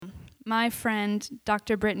my friend,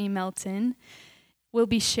 Dr. Brittany Melton, will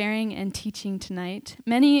be sharing and teaching tonight.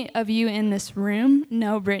 Many of you in this room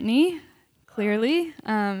know Brittany, clearly,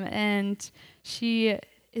 and she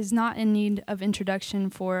is not in need of introduction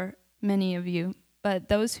for many of you. But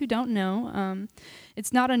those who don't know,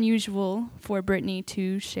 it's not unusual for Brittany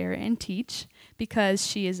to share and teach because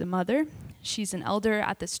she is a mother, she's an elder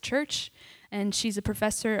at this church, and she's a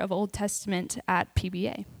professor of Old Testament at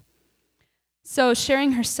PBA. So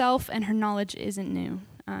sharing herself and her knowledge isn't new.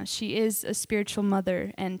 She is a spiritual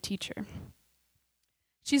mother and teacher.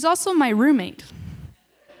 She's also my roommate.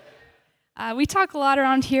 We talk a lot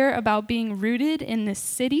around here about being rooted in this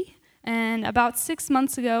city, and about 6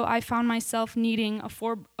 months ago, I found myself needing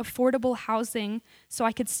affordable housing so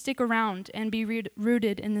I could stick around and be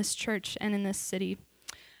rooted in this church and in this city.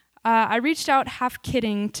 I reached out half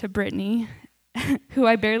kidding to Brittany, who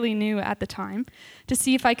I barely knew at the time, to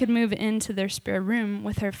see if I could move into their spare room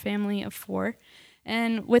with her family of 4.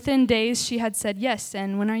 And within days, she had said yes,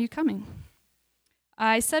 and when are you coming?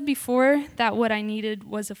 I said before that what I needed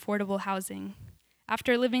was affordable housing.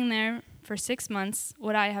 After living there for 6 months,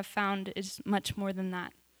 what I have found is much more than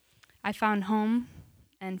that. I found home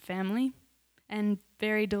and family and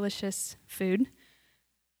very delicious food.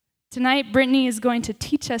 Tonight, Brittany is going to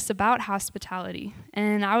teach us about hospitality,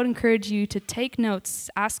 and I would encourage you to take notes,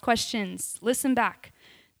 ask questions, listen back,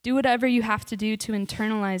 do whatever you have to do to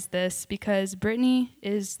internalize this, because Brittany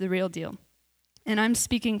is the real deal. And I'm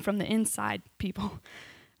speaking from the inside, people.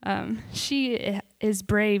 She is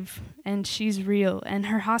brave, and she's real, and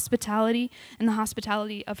her hospitality and the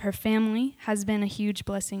hospitality of her family has been a huge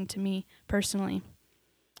blessing to me personally.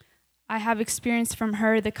 I have experienced from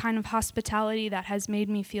her the kind of hospitality that has made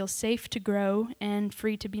me feel safe to grow and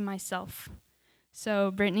free to be myself.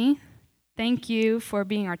 So, Brittany, thank you for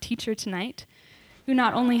being our teacher tonight, who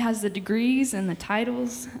not only has the degrees and the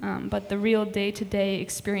titles, but the real day-to-day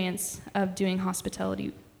experience of doing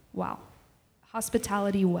hospitality well.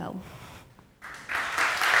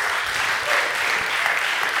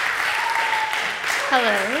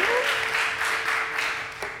 Hello.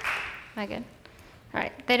 Am I good? All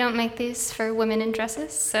right, they don't make these for women in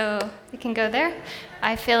dresses, so you can go there.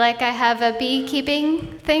 I feel like I have a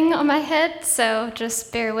beekeeping thing on my head, so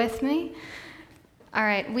just bear with me. All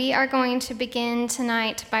right, we are going to begin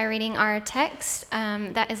tonight by reading our text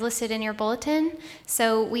that is listed in your bulletin.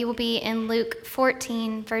 So we will be in Luke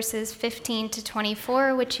 14, verses 15 to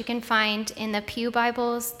 24, which you can find in the Pew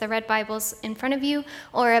Bibles, the red Bibles in front of you,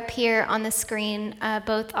 or up here on the screen.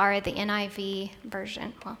 Both are the NIV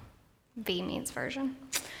version. Well, V means version.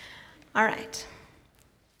 All right.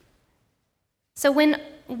 So when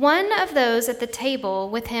one of those at the table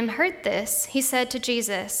with him heard this, he said to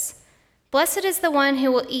Jesus, "Blessed is the one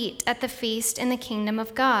who will eat at the feast in the kingdom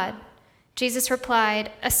of God." Jesus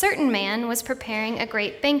replied, "A certain man was preparing a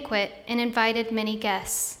great banquet and invited many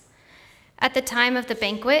guests. At the time of the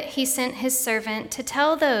banquet, he sent his servant to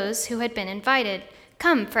tell those who had been invited,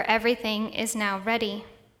 'Come, for everything is now ready.'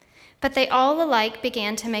 But they all alike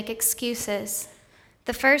began to make excuses.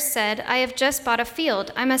 The first said, 'I have just bought a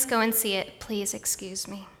field. I must go and see it. Please excuse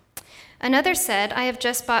me.' Another said, 'I have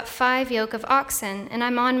just bought 5 yoke of oxen, and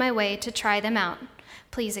I'm on my way to try them out.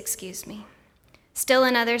 Please excuse me.' Still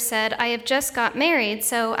another said, 'I have just got married,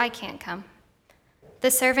 so I can't come.' The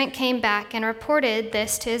servant came back and reported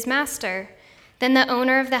this to his master. Then the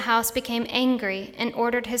owner of the house became angry and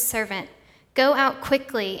ordered his servant, 'Go out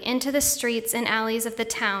quickly into the streets and alleys of the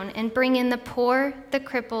town and bring in the poor, the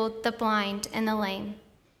crippled, the blind, and the lame.'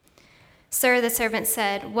 'Sir,' the servant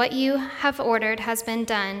said, 'what you have ordered has been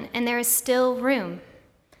done, and there is still room.'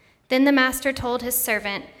 Then the master told his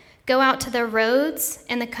servant, 'Go out to the roads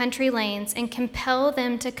and the country lanes and compel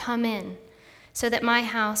them to come in, so that my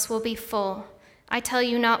house will be full. I tell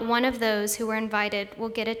you, not one of those who were invited will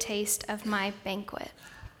get a taste of my banquet.'"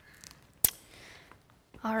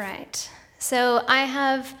 All right. So I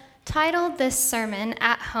have titled this sermon,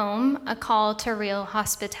 "At Home, a Call to Real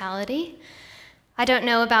Hospitality." I don't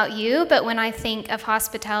know about you, but when I think of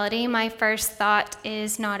hospitality, my first thought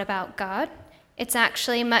is not about God. It's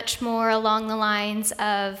actually much more along the lines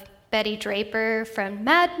of Betty Draper from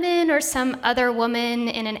Mad Men, or some other woman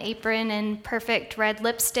in an apron and perfect red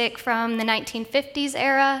lipstick from the 1950s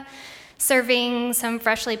era, serving some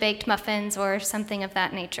freshly baked muffins or something of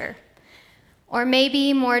that nature. Or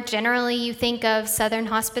maybe more generally, you think of Southern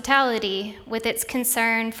hospitality with its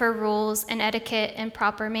concern for rules and etiquette and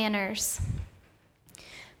proper manners.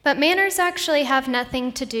 But manners actually have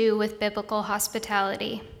nothing to do with biblical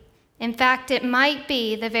hospitality. In fact, it might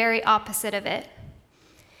be the very opposite of it.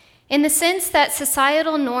 In the sense that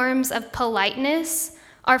societal norms of politeness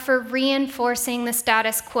are for reinforcing the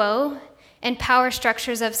status quo and power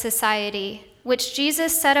structures of society, which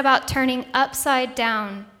Jesus set about turning upside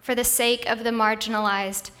down for the sake of the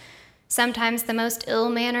marginalized, sometimes the most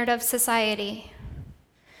ill-mannered of society.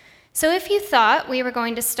 So if you thought we were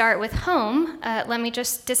going to start with home, let me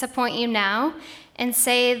just disappoint you now and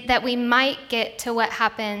say that we might get to what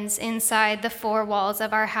happens inside the four walls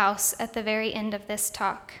of our house at the very end of this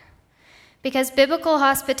talk. Because biblical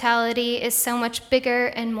hospitality is so much bigger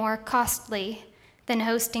and more costly than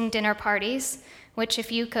hosting dinner parties, which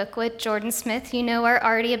if you cook with Jordan Smith, you know are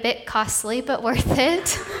already a bit costly, but worth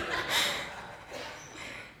it.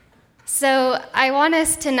 So I want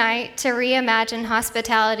us tonight to reimagine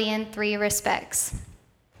hospitality in three respects.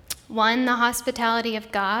 1, the hospitality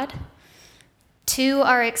of God. 2,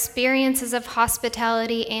 our experiences of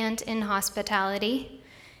hospitality and inhospitality.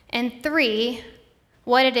 And 3,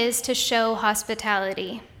 what it is to show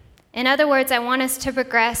hospitality. In other words, I want us to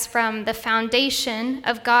progress from the foundation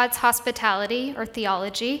of God's hospitality or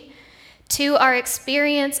theology to our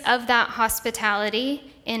experience of that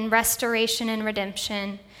hospitality in restoration and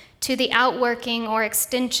redemption, to the outworking or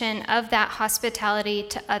extension of that hospitality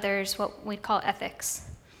to others, what we call ethics.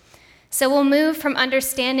 So we'll move from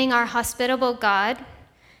understanding our hospitable God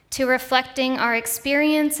to reflecting our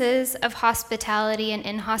experiences of hospitality and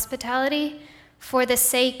inhospitality for the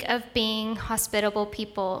sake of being hospitable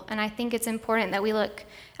people. And I think it's important that we look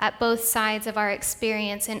at both sides of our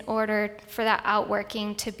experience in order for that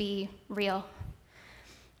outworking to be real.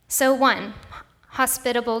 So 1,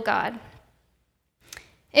 hospitable God.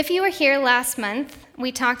 If you were here last month,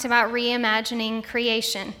 we talked about reimagining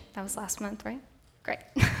creation. That was last month, right? Great.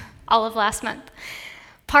 All of last month.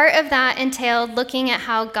 Part of that entailed looking at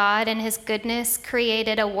how God and his goodness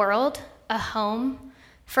created a world, a home,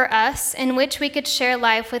 for us in which we could share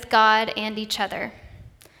life with God and each other.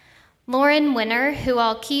 Lauren Winner, who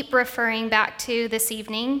I'll keep referring back to this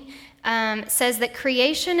evening, says that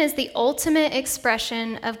creation is the ultimate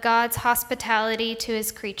expression of God's hospitality to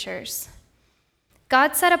his creatures.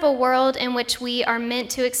 God set up a world in which we are meant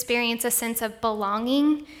to experience a sense of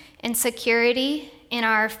belonging and security in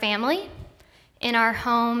our family, in our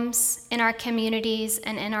homes, in our communities,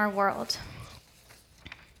 and in our world.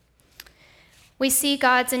 We see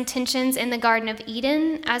God's intentions in the Garden of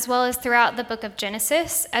Eden, as well as throughout the book of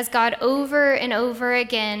Genesis, as God over and over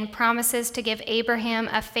again promises to give Abraham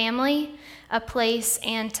a family, a place,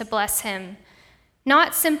 and to bless him.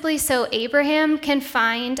 Not simply so Abraham can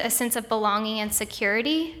find a sense of belonging and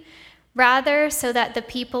security, rather so that the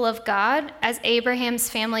people of God, as Abraham's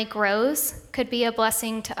family grows, could be a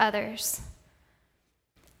blessing to others.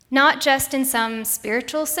 Not just in some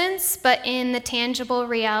spiritual sense, but in the tangible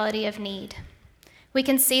reality of need. We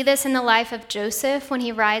can see this in the life of Joseph when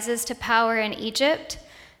he rises to power in Egypt,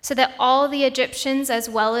 so that all the Egyptians, as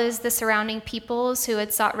well as the surrounding peoples who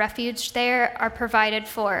had sought refuge there, are provided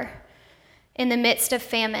for in the midst of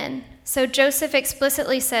famine. So Joseph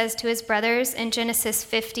explicitly says to his brothers in Genesis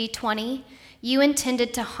 50:20, "You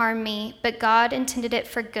intended to harm me, but God intended it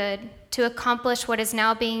for good, to accomplish what is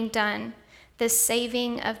now being done, the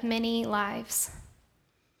saving of many lives."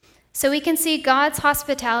 So we can see God's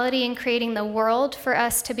hospitality in creating the world for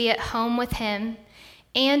us to be at home with him,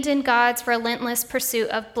 and in God's relentless pursuit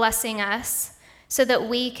of blessing us so that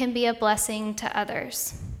we can be a blessing to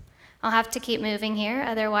others. I'll have to keep moving here,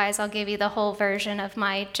 otherwise I'll give you the whole version of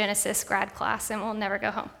my Genesis grad class and we'll never go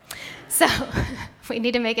home. So we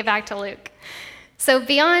need to make it back to Luke. So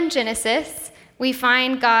beyond Genesis, we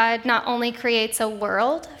find God not only creates a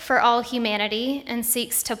world for all humanity and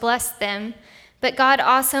seeks to bless them, but God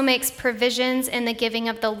also makes provisions in the giving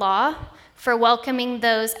of the law for welcoming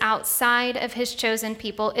those outside of his chosen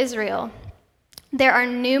people, Israel. There are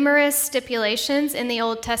numerous stipulations in the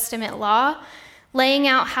Old Testament law laying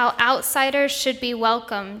out how outsiders should be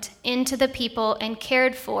welcomed into the people and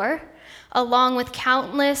cared for, along with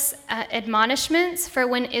countless admonishments for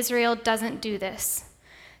when Israel doesn't do this.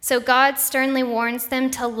 So God sternly warns them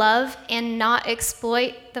to love and not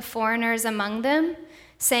exploit the foreigners among them,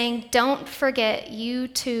 saying, "Don't forget you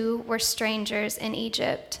too were strangers in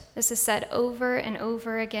Egypt." This is said over and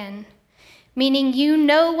over again, meaning you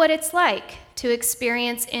know what it's like to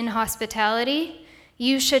experience inhospitality.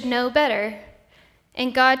 You should know better.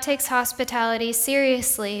 And God takes hospitality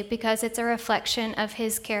seriously because it's a reflection of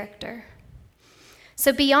his character.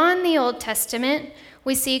 So beyond the Old Testament,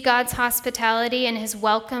 we see God's hospitality and his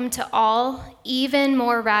welcome to all even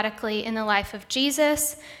more radically in the life of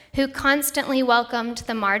Jesus, who constantly welcomed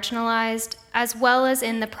the marginalized, as well as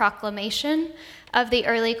in the proclamation of the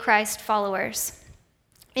early Christ followers.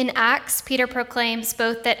 In Acts, Peter proclaims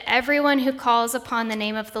both that everyone who calls upon the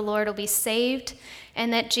name of the Lord will be saved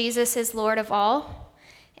and that Jesus is Lord of all.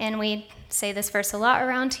 And we say this verse a lot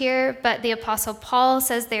around here, but the Apostle Paul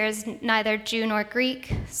says there is neither Jew nor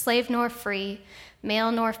Greek, slave nor free,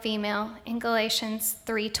 male nor female, in Galatians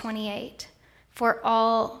 3:28, for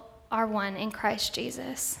all are one in Christ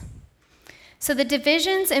Jesus. So the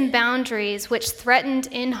divisions and boundaries which threatened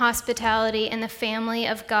inhospitality in the family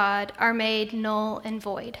of God are made null and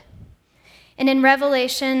void. And in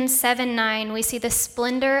Revelation 7:9, we see the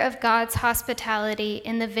splendor of God's hospitality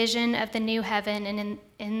in the vision of the new heaven and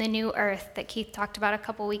in the new earth that Keith talked about a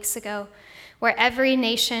couple weeks ago, where every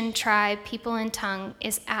nation, tribe, people, and tongue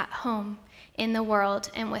is at home in the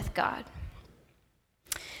world and with God.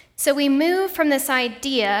 So we move from this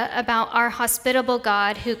idea about our hospitable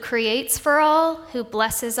God who creates for all, who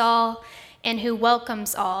blesses all, and who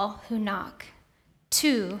welcomes all who knock,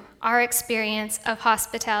 to our experience of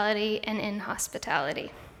hospitality and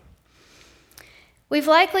inhospitality. We've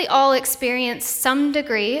likely all experienced some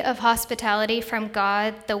degree of hospitality from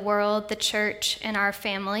God, the world, the church, and our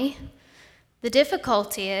family. The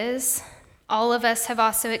difficulty is, all of us have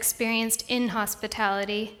also experienced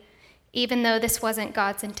inhospitality, even though this wasn't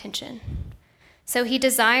God's intention. So he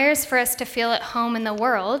desires for us to feel at home in the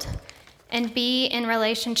world and be in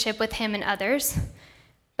relationship with him and others.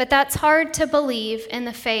 But that's hard to believe in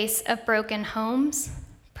the face of broken homes,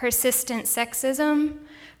 persistent sexism,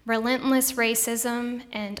 relentless racism,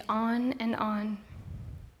 and on and on.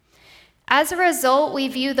 As a result, we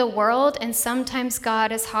view the world and sometimes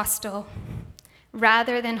God as hostile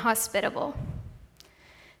rather than hospitable.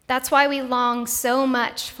 That's why we long so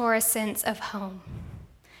much for a sense of home,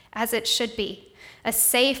 as it should be, a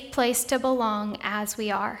safe place to belong as we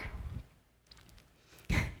are.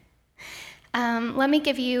 Let me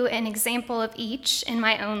give you an example of each in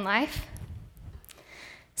my own life.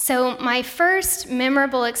 So my first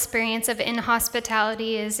memorable experience of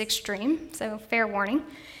inhospitality is extreme, so fair warning.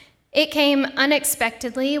 It came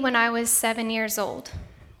unexpectedly when I was 7 years old,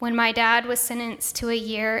 when my dad was sentenced to a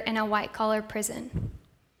year in a white-collar prison.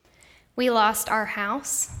 We lost our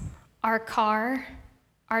house, our car,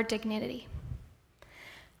 our dignity.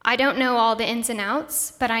 I don't know all the ins and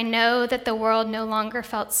outs, but I know that the world no longer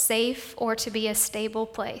felt safe or to be a stable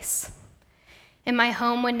place, and my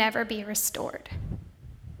home would never be restored.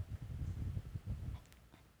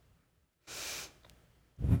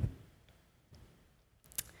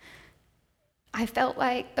 I felt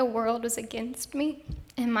like the world was against me,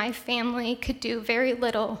 and my family could do very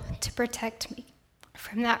little to protect me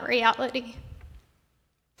from that reality.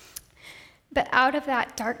 But out of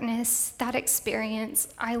that darkness, that experience,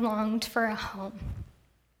 I longed for a home.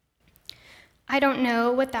 I don't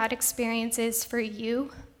know what that experience is for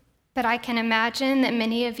you, but I can imagine that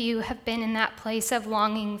many of you have been in that place of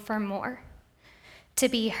longing for more, to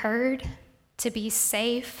be heard, to be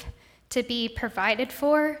safe, to be provided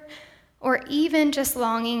for, or even just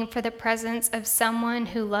longing for the presence of someone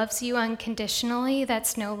who loves you unconditionally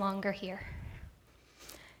that's no longer here.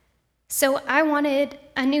 So I wanted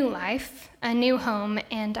a new life, a new home,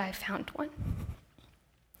 and I found one.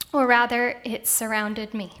 Or rather, it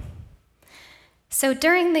surrounded me. So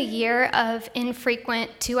during the year of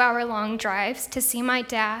infrequent 2-hour-long drives to see my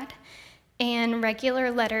dad and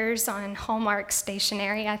regular letters on Hallmark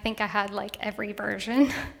stationery, I think I had like every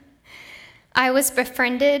version, I was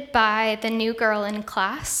befriended by the new girl in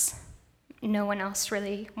class. No one else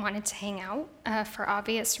really wanted to hang out for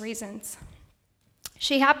obvious reasons.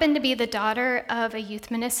 She happened to be the daughter of a youth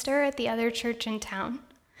minister at the other church in town,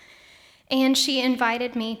 and she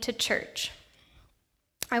invited me to church.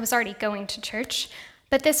 I was already going to church,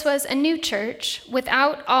 but this was a new church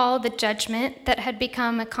without all the judgment that had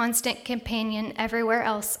become a constant companion everywhere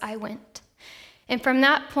else I went. And from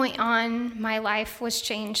that point on, my life was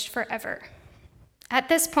changed forever. At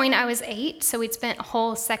this point, I was 8, so we'd spent a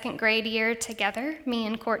whole second grade year together, me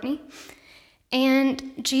and Courtney.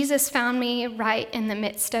 And Jesus found me right in the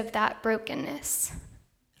midst of that brokenness.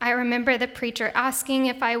 I remember the preacher asking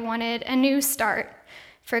if I wanted a new start,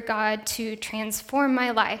 for God to transform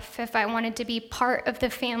my life, if I wanted to be part of the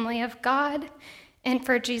family of God, and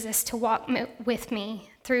for Jesus to walk with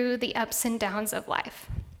me through the ups and downs of life.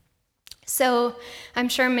 So I'm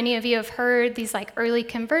sure many of you have heard these like early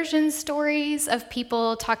conversion stories of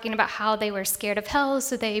people talking about how they were scared of hell,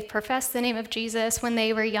 so they professed the name of Jesus when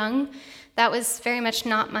they were young. That was very much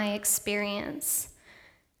not my experience.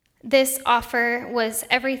 This offer was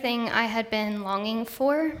everything I had been longing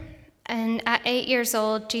for, and at 8 years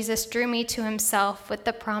old, Jesus drew me to himself with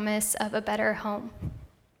the promise of a better home.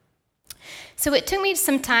 So it took me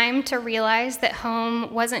some time to realize that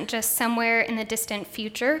home wasn't just somewhere in the distant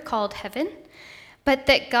future called heaven, but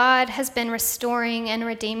that God has been restoring and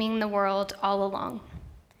redeeming the world all along.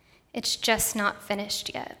 It's just not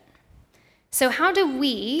finished yet. So how do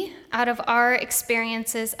we, out of our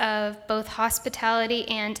experiences of both hospitality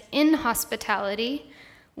and inhospitality,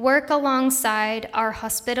 work alongside our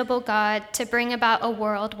hospitable God to bring about a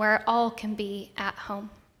world where all can be at home?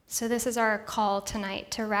 So this is our call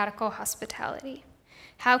tonight to radical hospitality.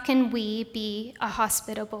 How can we be a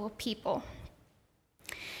hospitable people?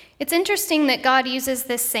 It's interesting that God uses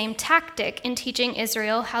this same tactic in teaching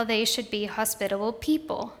Israel how they should be hospitable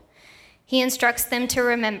people. He instructs them to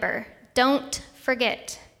remember, don't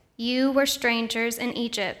forget, you were strangers in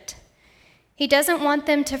Egypt. He doesn't want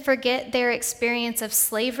them to forget their experience of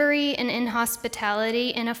slavery and inhospitality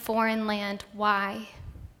in a foreign land. Why?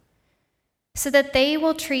 So that they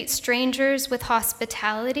will treat strangers with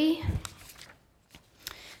hospitality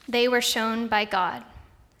they were shown by God.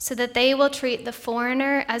 So that they will treat the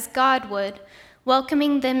foreigner as God would,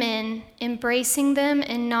 welcoming them in, embracing them,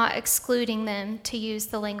 and not excluding them, to use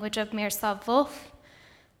the language of Miroslav Volf.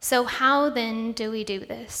 So how then do we do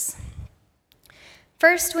this?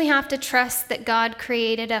 First, we have to trust that God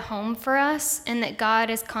created a home for us and that God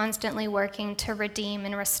is constantly working to redeem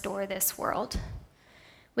and restore this world.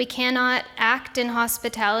 We cannot act in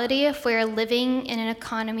hospitality if we are living in an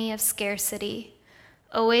economy of scarcity,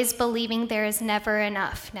 always believing there is never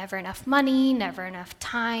enough money, never enough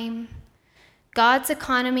time. God's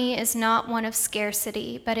economy is not one of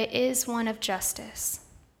scarcity, but it is one of justice.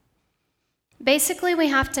 Basically, we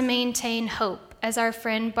have to maintain hope, as our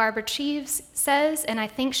friend Barbara Cheeves says, and I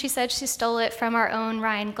think she said she stole it from our own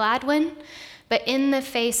Ryan Gladwin, but in the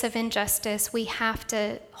face of injustice, we have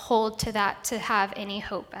to hold to that to have any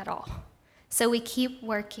hope at all. So we keep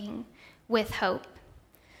working with hope.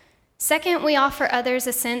 Second, we offer others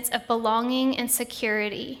a sense of belonging and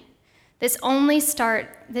security. This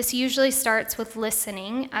usually starts with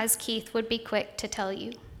listening, as Keith would be quick to tell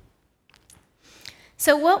you.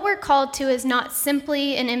 So what we're called to is not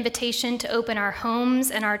simply an invitation to open our homes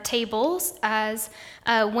and our tables, as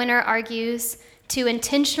Winner argues, to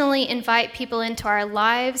intentionally invite people into our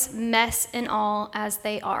lives, mess and all as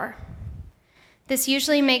they are. This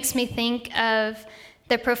usually makes me think of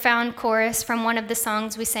the profound chorus from one of the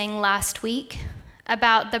songs we sang last week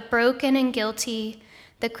about the broken and guilty,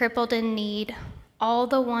 the crippled in need, all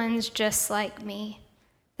the ones just like me.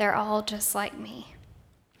 They're all just like me.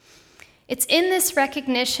 It's in this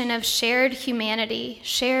recognition of shared humanity,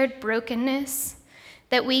 shared brokenness,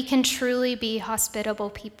 that we can truly be hospitable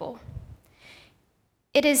people.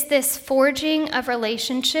 It is this forging of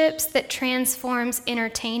relationships that transforms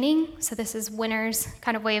entertaining. So this is Winner's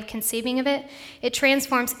kind of way of conceiving of it. It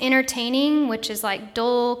transforms entertaining, which is like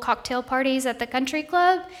dull cocktail parties at the country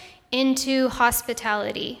club, into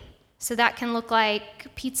hospitality. So that can look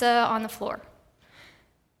like pizza on the floor.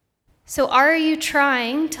 So are you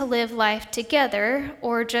trying to live life together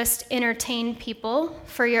or just entertain people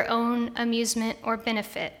for your own amusement or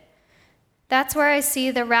benefit? That's where I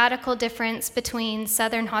see the radical difference between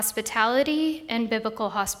Southern hospitality and biblical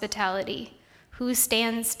hospitality. Who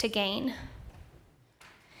stands to gain?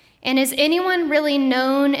 And is anyone really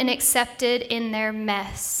known and accepted in their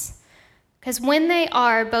mess? Because when they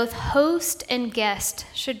are, both host and guest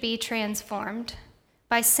should be transformed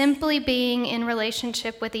by simply being in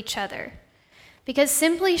relationship with each other. Because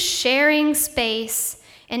simply sharing space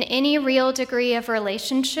in any real degree of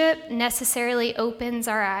relationship necessarily opens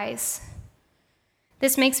our eyes.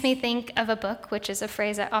 This makes me think of a book, which is a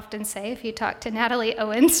phrase I often say. If you talk to Natalie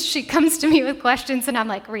Owens, she comes to me with questions, and I'm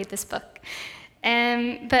like, read this book.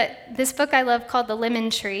 But this book I love called The Lemon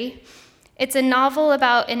Tree. It's a novel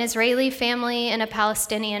about an Israeli family and a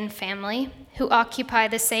Palestinian family who occupy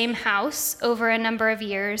the same house over a number of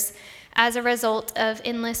years as a result of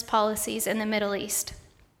endless policies in the Middle East.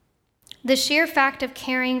 The sheer fact of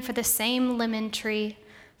caring for the same lemon tree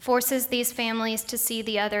forces these families to see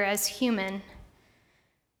the other as human,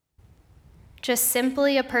 just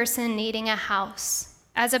simply a person needing a house,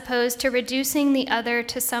 as opposed to reducing the other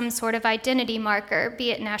to some sort of identity marker,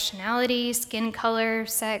 be it nationality, skin color,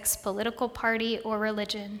 sex, political party, or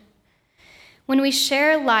religion. When we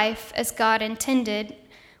share life as God intended,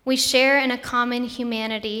 we share in a common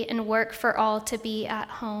humanity and work for all to be at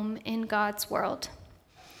home in God's world.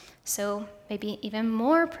 So maybe even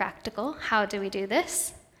more practical, how do we do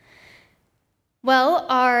this? Well,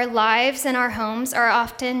 our lives and our homes are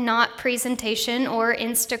often not presentation or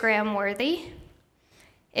Instagram worthy.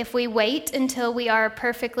 If we wait until we are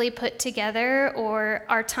perfectly put together or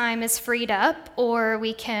our time is freed up or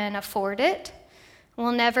we can afford it,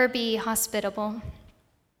 will never be hospitable.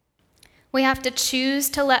 We have to choose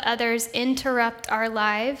to let others interrupt our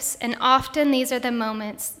lives, and often these are the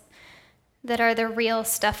moments that are the real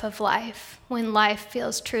stuff of life, when life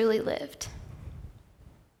feels truly lived.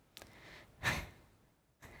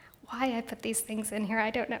 Why I put these things in here,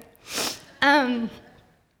 I don't know.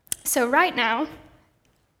 So right now,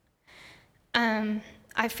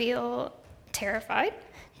 I feel terrified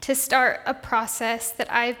to start a process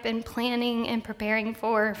that I've been planning and preparing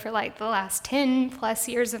for like the last 10 plus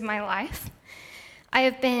years of my life. I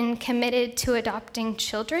have been committed to adopting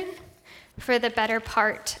children for the better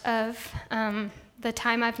part of the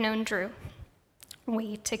time I've known Drew,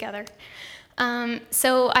 we together.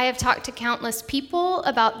 So I have talked to countless people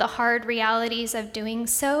about the hard realities of doing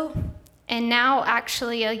so. And now,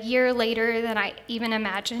 actually, a year later than I even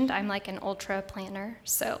imagined, I'm like an ultra planner,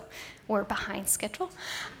 so we're behind schedule.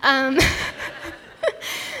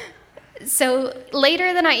 So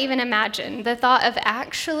later than I even imagined, the thought of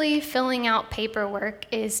actually filling out paperwork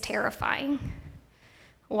is terrifying.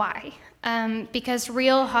 Why? Because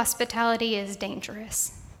real hospitality is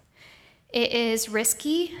dangerous. It is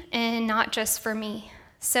risky, and not just for me.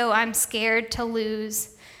 So I'm scared to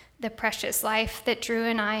lose the precious life that Drew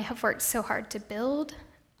and I have worked so hard to build.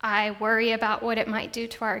 I worry about what it might do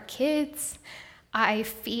to our kids. I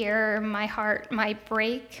fear my heart might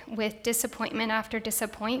break with disappointment after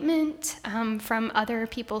disappointment from other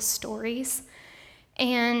people's stories.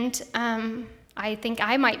 And I think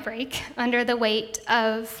I might break under the weight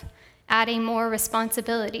of adding more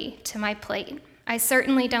responsibility to my plate. I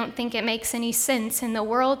certainly don't think it makes any sense in the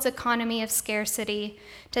world's economy of scarcity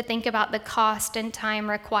to think about the cost and time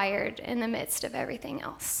required in the midst of everything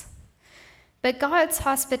else. But God's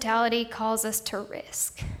hospitality calls us to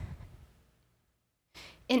risk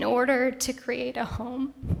in order to create a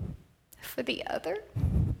home for the other,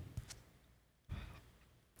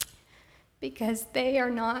 because they are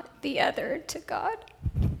not the other to God.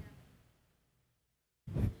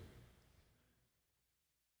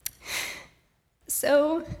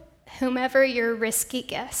 So, whomever your risky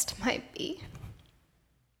guest might be,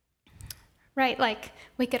 right? Like,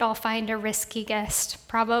 we could all find a risky guest,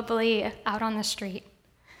 probably out on the street.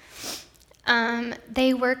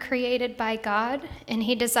 They were created by God, and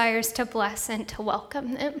He desires to bless and to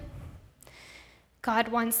welcome them. God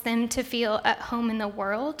wants them to feel at home in the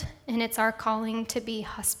world, and it's our calling to be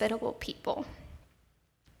hospitable people.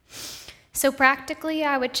 So practically,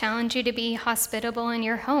 I would challenge you to be hospitable in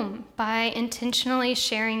your home by intentionally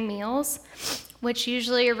sharing meals, which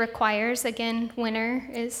usually requires, again, winter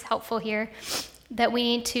is helpful here, that we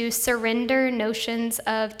need to surrender notions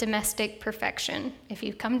of domestic perfection. If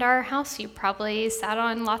you come to our house, you probably sat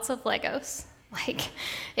on lots of Legos,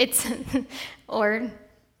 or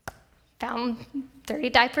found 30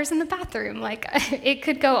 diapers in the bathroom. It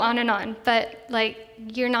could go on, but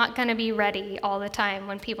you're not gonna be ready all the time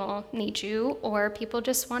when people need you or people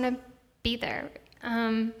just wanna be there.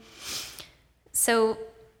 So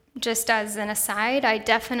just as an aside, I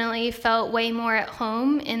definitely felt way more at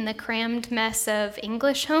home in the crammed mess of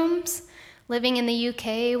English homes, living in the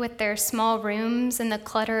UK with their small rooms and the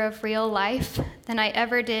clutter of real life, than I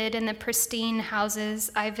ever did in the pristine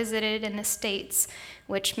houses I visited in the States,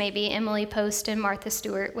 which maybe Emily Post and Martha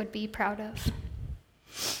Stewart would be proud of.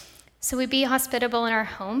 So we be hospitable in our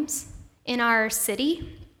homes, in our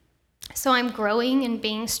city. So I'm growing and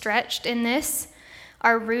being stretched in this.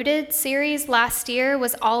 Our Rooted series last year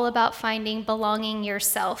was all about finding belonging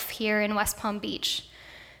yourself here in West Palm Beach.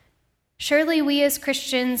 Surely we as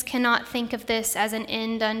Christians cannot think of this as an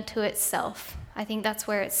end unto itself. I think that's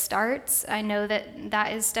where it starts. I know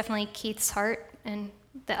that is definitely Keith's heart and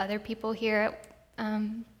the other people here at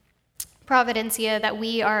Providencia, that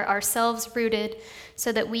we are ourselves rooted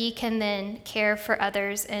so that we can then care for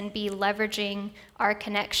others and be leveraging our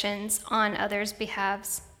connections on others'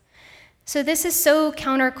 behalves. So this is so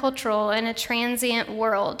countercultural in a transient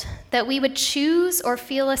world that we would choose or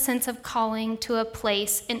feel a sense of calling to a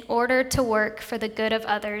place in order to work for the good of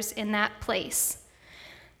others in that place.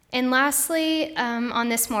 And lastly, on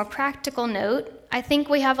this more practical note, I think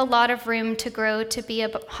we have a lot of room to grow to be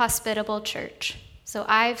a hospitable church. So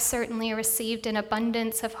I've certainly received an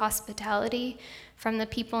abundance of hospitality from the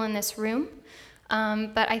people in this room,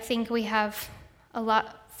 but I think we have a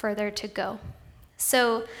lot further to go.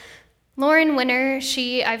 So Lauren Winner,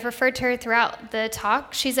 I've referred to her throughout the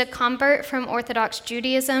talk. She's a convert from Orthodox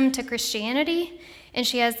Judaism to Christianity, and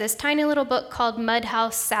she has this tiny little book called Mud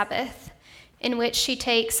House Sabbath, in which she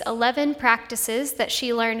takes 11 practices that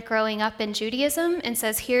she learned growing up in Judaism and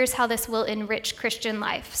says, here's how this will enrich Christian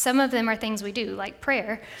life. Some of them are things we do, like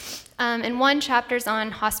prayer, and one chapter's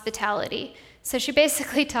on hospitality. So she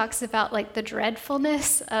basically talks about like the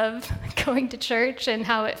dreadfulness of going to church and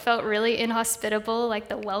how it felt really inhospitable, like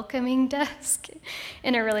the welcoming desk,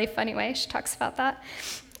 in a really funny way. She talks about that.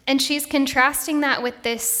 And she's contrasting that with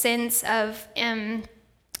this sense of,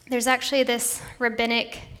 there's actually this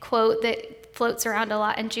rabbinic quote that floats around a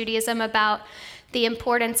lot in Judaism about the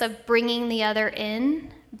importance of bringing the other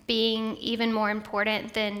in being even more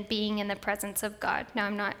important than being in the presence of God. Now,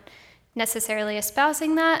 I'm not necessarily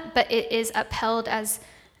espousing that, but it is upheld as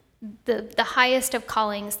the highest of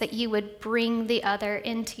callings, that you would bring the other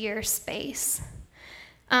into your space.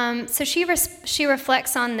 So she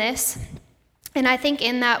reflects on this, and I think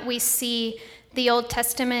in that we see the Old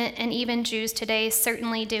Testament and even Jews today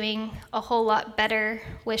certainly doing a whole lot better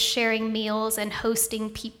with sharing meals and hosting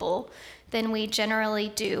people than we generally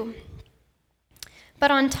do.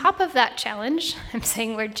 But on top of that challenge, I'm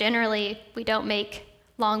saying we don't make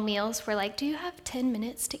long meals. We're like, do you have 10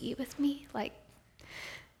 minutes to eat with me? Like,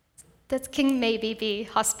 that can maybe be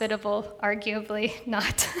hospitable, arguably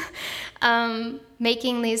not.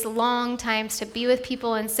 Making these long times to be with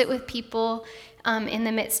people and sit with people in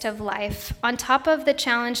the midst of life. On top of the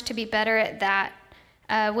challenge to be better at that,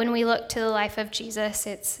 when we look to the life of Jesus,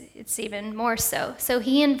 it's even more so. So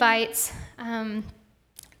he invites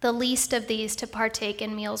the least of these to partake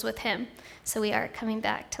in meals with him. So we are coming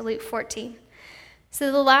back to Luke 14.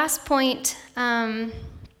 So the last point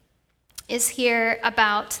is here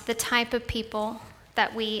about the type of people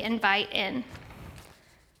that we invite in.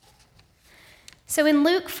 So in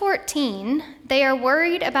Luke 14, they are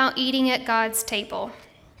worried about eating at God's table.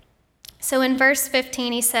 So in verse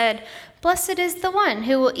 15, he said, "Blessed is the one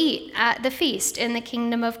who will eat at the feast in the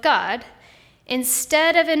kingdom of God,"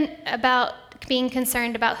 instead of about being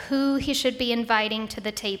concerned about who he should be inviting to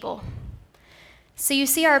the table. So you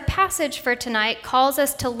see, our passage for tonight calls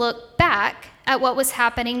us to look back at what was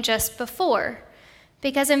happening just before.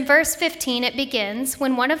 Because in verse 15 it begins,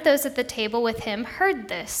 when one of those at the table with him heard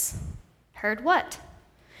this. Heard what?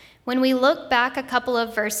 When we look back a couple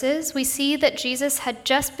of verses, we see that Jesus had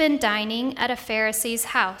just been dining at a Pharisee's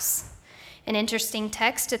house. An interesting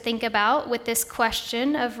text to think about with this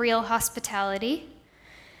question of real hospitality.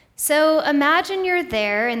 So imagine you're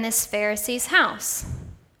there in this Pharisee's house.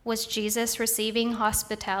 Was Jesus receiving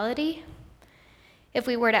hospitality? If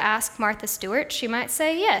we were to ask Martha Stewart, she might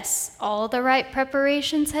say yes. All the right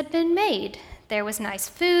preparations had been made. There was nice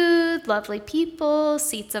food, lovely people,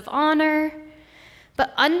 seats of honor.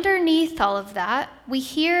 But underneath all of that, we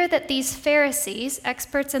hear that these Pharisees,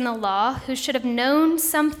 experts in the law, who should have known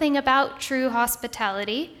something about true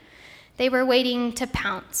hospitality, they were waiting to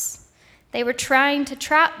pounce. They were trying to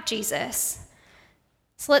trap Jesus.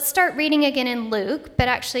 So let's start reading again in Luke, but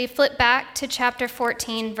actually flip back to chapter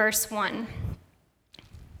 14, verse 1.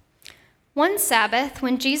 One Sabbath,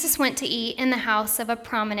 when Jesus went to eat in the house of a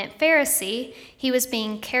prominent Pharisee, he was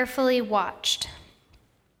being carefully watched.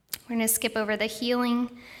 We're going to skip over the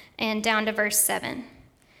healing and down to verse 7.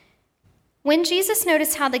 When Jesus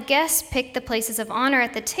noticed how the guests picked the places of honor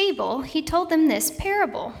at the table, he told them this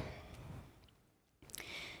parable.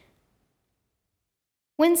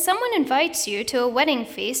 When someone invites you to a wedding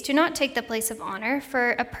feast, do not take the place of honor,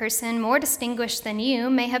 for a person more distinguished than you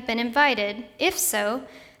may have been invited. If so,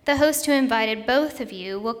 the host who invited both of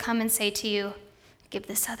you will come and say to you, "Give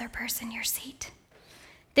this other person your seat."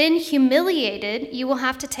 Then, humiliated, you will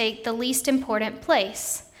have to take the least important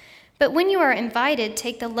place. But when you are invited,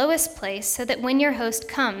 take the lowest place, so that when your host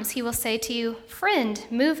comes, he will say to you, "Friend,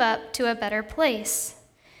 move up to a better place."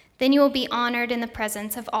 Then you will be honored in the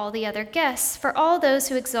presence of all the other guests, for all those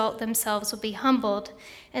who exalt themselves will be humbled,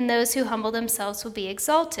 and those who humble themselves will be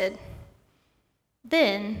exalted.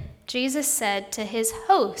 Then Jesus said to his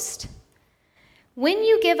host, "When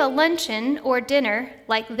you give a luncheon or dinner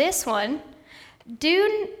like this one,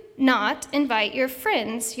 do not invite your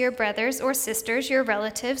friends, your brothers or sisters, your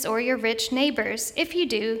relatives, or your rich neighbors. If you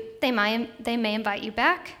do, they may invite you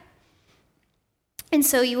back, and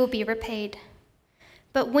so you will be repaid.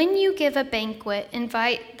 But when you give a banquet,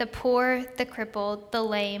 invite the poor, the crippled, the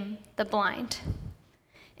lame, the blind,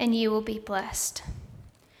 and you will be blessed."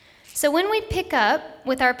 So when we pick up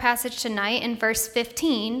with our passage tonight in verse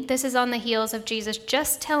 15, this is on the heels of Jesus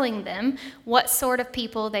just telling them what sort of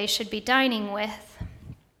people they should be dining with.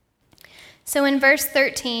 So in verse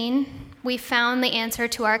 13, we found the answer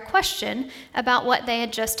to our question about what they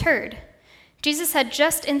had just heard. Jesus had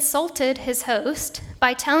just insulted his host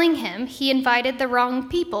by telling him he invited the wrong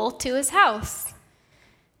people to his house.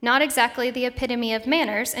 Not exactly the epitome of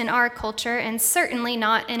manners in our culture, and certainly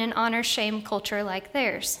not in an honor-shame culture like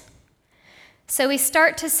theirs. So we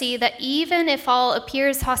start to see that even if all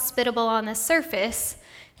appears hospitable on the surface,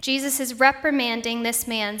 Jesus is reprimanding this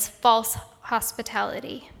man's false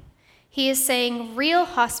hospitality. He is saying real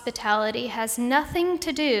hospitality has nothing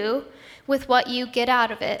to do with what you get out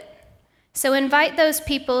of it. So invite those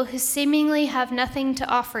people who seemingly have nothing to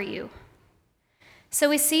offer you. So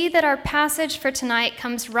we see that our passage for tonight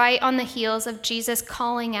comes right on the heels of Jesus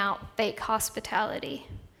calling out fake hospitality.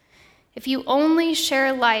 If you only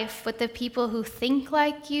share life with the people who think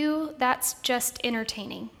like you, that's just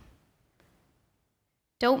entertaining.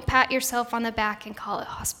 Don't pat yourself on the back and call it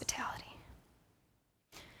hospitality.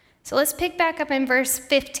 So let's pick back up in verse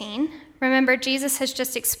 15. Remember, Jesus has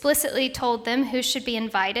just explicitly told them who should be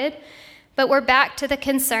invited, but we're back to the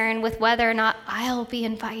concern with whether or not I'll be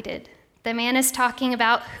invited. The man is talking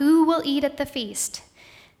about who will eat at the feast.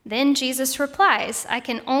 Then Jesus replies. I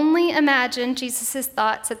can only imagine Jesus'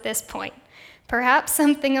 thoughts at this point. Perhaps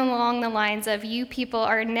something along the lines of, you people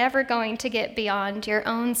are never going to get beyond your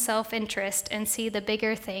own self-interest and see the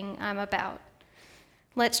bigger thing I'm about.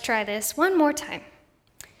 Let's try this one more time.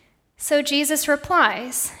 So Jesus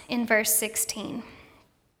replies in verse 16.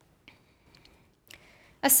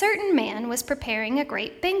 A certain man was preparing a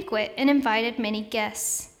great banquet and invited many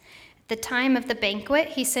guests. At the time of the banquet,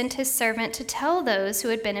 he sent his servant to tell those who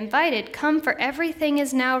had been invited, come, for everything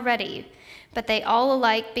is now ready. But they all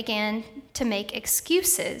alike began to make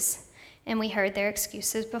excuses. And we heard their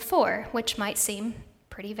excuses before, which might seem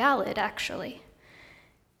pretty valid, actually.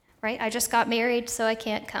 Right? I just got married, so I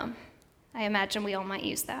can't come. I imagine we all might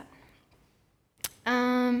use that.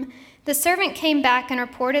 The servant came back and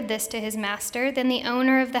reported this to his master. Then the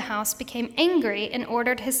owner of the house became angry and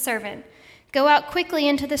ordered his servant, go out quickly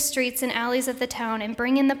into the streets and alleys of the town and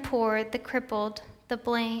bring in the poor, the crippled, the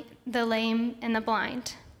lame, and the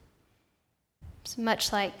blind. It's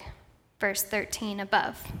much like verse 13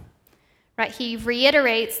 above. Right? He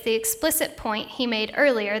reiterates the explicit point he made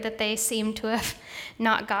earlier that they seem to have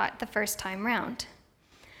not got the first time round.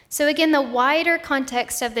 So again, the wider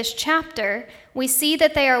context of this chapter, we see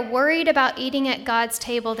that they are worried about eating at God's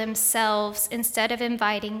table themselves instead of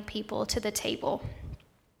inviting people to the table.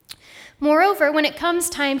 Moreover, when it comes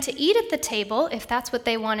time to eat at the table, if that's what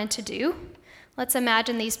they wanted to do, let's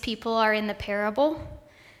imagine these people are in the parable,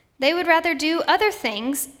 they would rather do other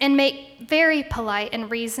things and make very polite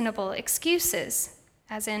and reasonable excuses,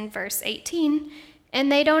 as in verse 18,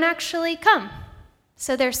 and they don't actually come.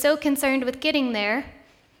 So they're so concerned with getting there,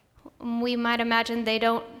 we might imagine they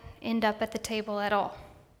don't end up at the table at all.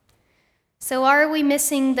 So are we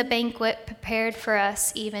missing the banquet prepared for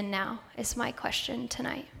us even now, is my question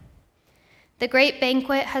tonight. The great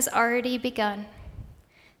banquet has already begun.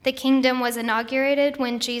 The kingdom was inaugurated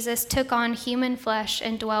when Jesus took on human flesh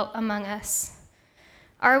and dwelt among us.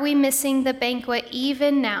 Are we missing the banquet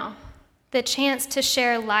even now, the chance to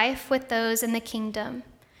share life with those in the kingdom,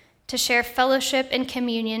 to share fellowship and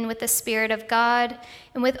communion with the Spirit of God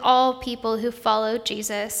and with all people who follow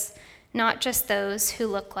Jesus, not just those who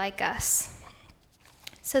look like us?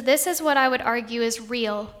 So this is what I would argue is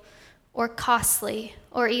real or costly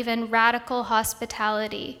or even radical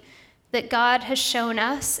hospitality that God has shown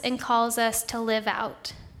us and calls us to live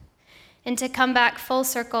out. And to come back full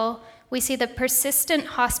circle, we see the persistent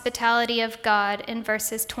hospitality of God in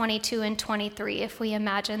verses 22 and 23, if we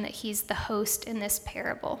imagine that he's the host in this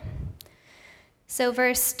parable. So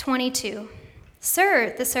verse 22,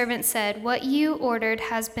 Sir, the servant said, what you ordered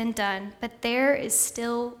has been done, but there is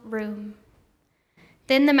still room.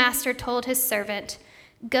 Then the master told his servant,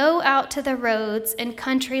 go out to the roads and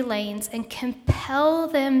country lanes and compel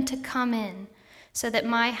them to come in so that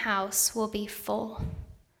my house will be full.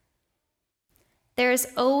 There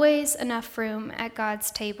is always enough room at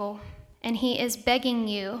God's table, and he is begging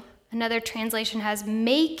you, another translation has,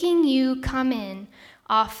 making you come in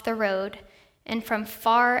off the road and from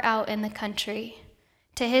far out in the country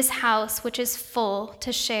to his house, which is full,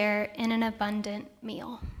 to share in an abundant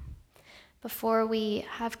meal. Before we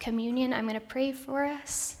have communion, I'm going to pray for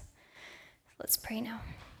us. Let's pray now.